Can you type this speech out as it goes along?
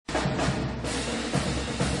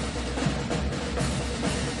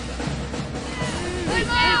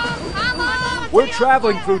We're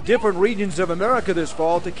traveling through different regions of America this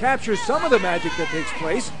fall to capture some of the magic that takes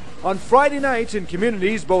place on Friday nights in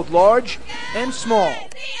communities both large and small.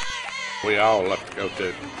 We all love to go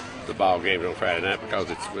to the ball games on Friday night because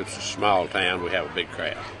it's a small town. We have a big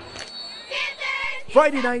crowd.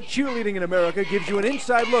 Friday Night Cheerleading in America gives you an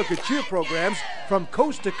inside look at cheer programs from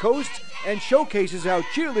coast to coast and showcases how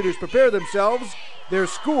cheerleaders prepare themselves, their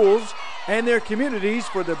schools, and their communities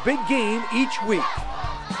for the big game each week.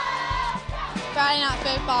 Friday night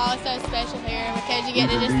football is so special here because you get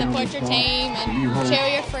to just support your team and cheer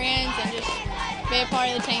with your friends and just be a part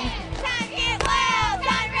of the team.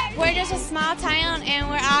 We're just a small town and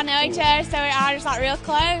we all know each other, so we're all just like real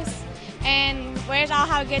close. And we just all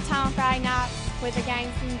have a good time on Friday night with the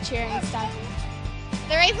games and cheering and stuff.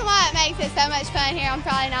 The reason why it makes it so much fun here on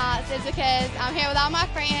Friday nights is because I'm here with all my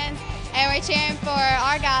friends and we're cheering for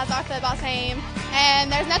our guys, our football team. And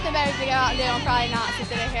there's nothing better to go out and do on Friday nights than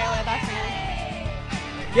sit here with our friends.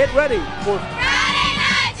 Get ready for Friday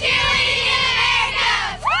Night Cheerleading in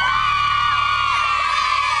America!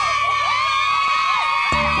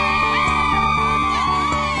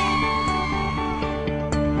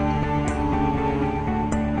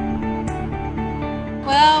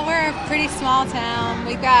 Well, we're a pretty small town.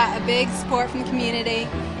 We've got a big support from the community.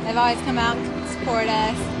 They've always come out and support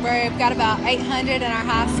us. We've got about 800 in our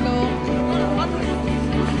high school.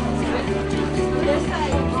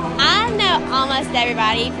 I know almost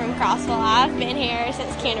everybody from Crossville. I've been here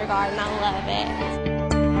since kindergarten. I love it.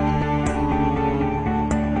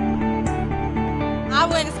 I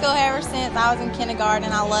went to school here ever since I was in kindergarten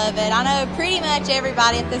and I love it. I know pretty much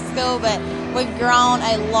everybody at this school, but we've grown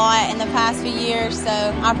a lot in the past few years, so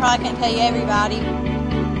I probably can't tell you everybody.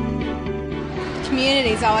 The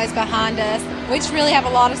community's always behind us. We just really have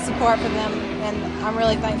a lot of support for them, and I'm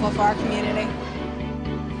really thankful for our community.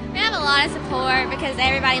 We have a lot of support because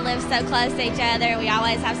everybody lives so close to each other. We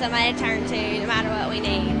always have somebody to turn to no matter what we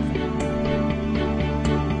need.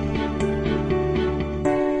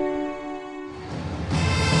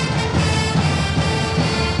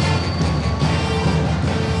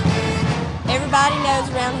 Everybody knows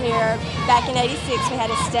around here, back in '86 we had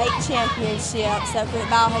a state championship, so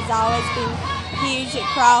football has always been huge at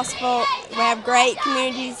Crossville. We have great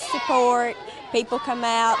community support. People come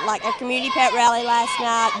out, like a community pet rally last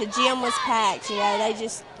night, the gym was packed, you know, they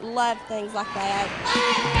just love things like that.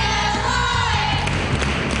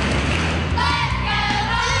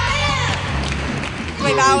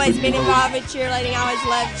 We've always been involved with cheerleading, I always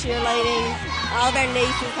loved cheerleading. All of our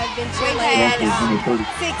nieces have been cheerleaders. We've had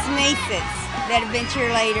 6 nieces that have been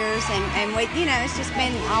cheerleaders, and we, you know, it's just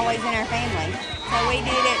been always in our family. So we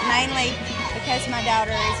did it mainly because my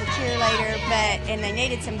daughter is a cheerleader, and they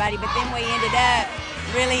needed somebody, but then we ended up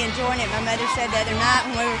really enjoying it. My mother said the other night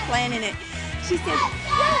when we were planning it, she said,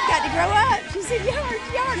 y'all got to grow up. She said, y'all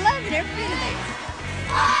are loving every bit of this.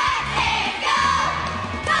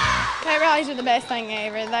 Pet rallies are the best thing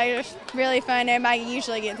ever. They're just really fun. Everybody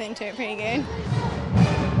usually gets into it pretty good.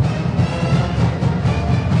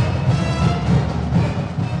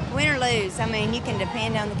 Win or lose, I mean, you can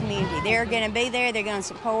depend on the community. They're going to be there, they're going to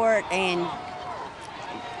support, and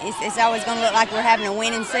it's always going to look like we're having a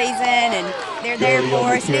winning season, and they're there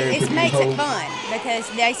for us. It makes it fun because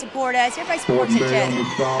they support us. Everybody supports each other.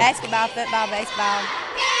 Basketball, football, baseball.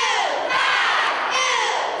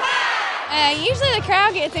 Usually the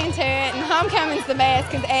crowd gets into it, and homecoming's the best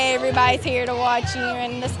because everybody's here to watch you,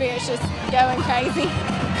 and the spirit's just going crazy.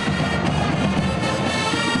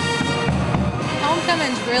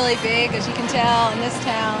 Homecoming's really big, as you can tell, in this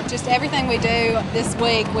town. Just everything we do this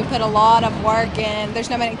week, we put a lot of work in. There's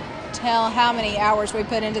no way to tell how many hours we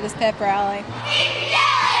put into this pep rally.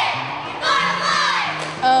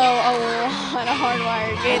 Oh, a lot of hard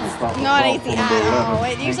work. It's not easy at all.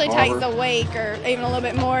 It usually takes a week or even a little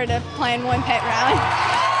bit more to plan one pet rally.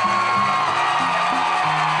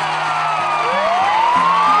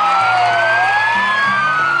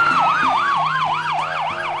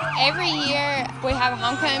 Every year we have a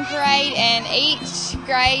homecoming parade, and each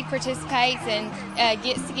grade participates and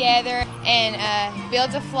gets together and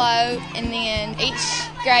builds a float, and then each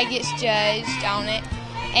grade gets judged on it.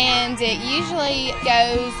 And it usually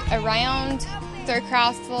goes around through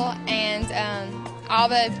Crossville, and all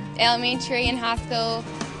the elementary and high school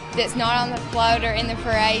that's not on the float or in the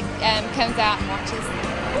parade comes out and watches.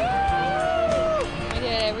 We do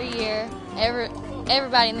it every year.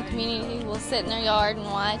 Everybody in the community will sit in their yard and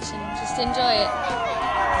watch and just enjoy it.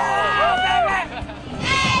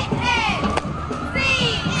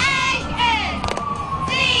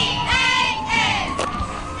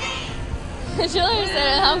 The cheerleaders sit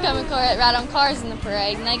at homecoming court right on cars in the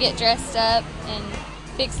parade, and they get dressed up and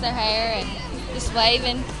fix their hair, and just wave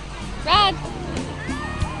and ride.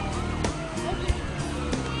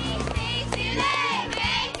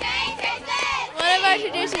 One of our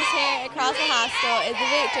traditions here at Crossville High School is the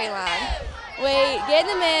victory line. We get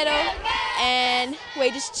in the middle and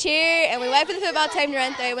we just cheer and we wait for the football team to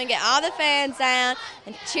run through. We get all the fans down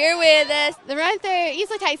and cheer with us. The run through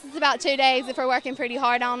usually takes us about 2 days if we're working pretty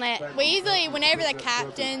hard on it. We usually, whenever the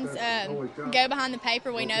captains go behind the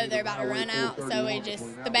paper, we know that they're about to run out. So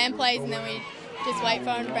the band plays and then we just wait for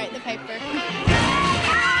them to break the paper.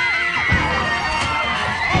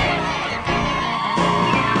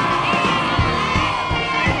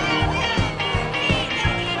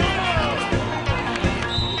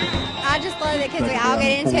 I just love it because we all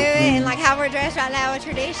get into it, and like how we're dressed right now with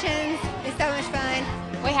traditions. It's so much fun.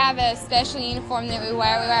 We have a special uniform that we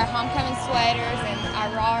wear. We wear homecoming sweaters and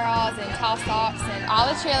our rah-rahs and tall socks, and all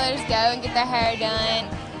the cheerleaders go and get their hair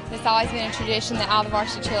done. It's always been a tradition that all the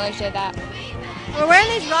varsity cheerleaders do that. We're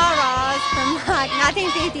wearing these rah-rahs from like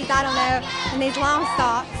 1950s, I don't know, and these long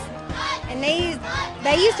socks. And they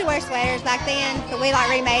used to wear sweaters back then, but we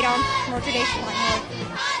like remade them more traditional, like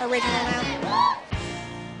more original now.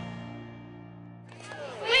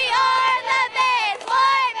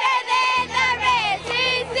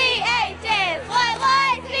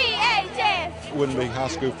 Wouldn't be high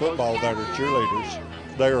school football without our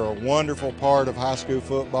cheerleaders. They're a wonderful part of high school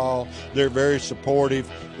football. They're very supportive.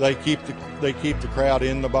 They keep the crowd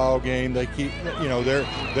in the ball game. They keep, their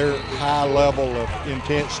high level of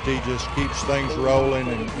intensity just keeps things rolling,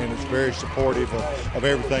 and it's very supportive of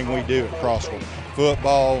everything we do at Crossville.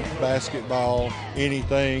 Football, basketball,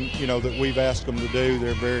 anything that we've asked them to do,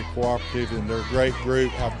 they're very cooperative, and they're a great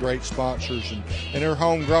group, have great sponsors, and they're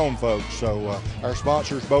homegrown folks. So our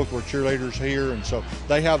sponsors both were cheerleaders here, and so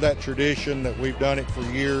they have that tradition that we've done it for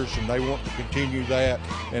years, and they want to continue that.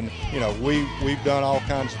 And we've done all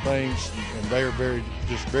kinds of things, and they're very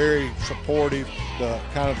supportive. The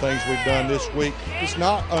kind of things we've done this week, it's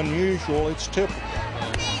not unusual, it's typical.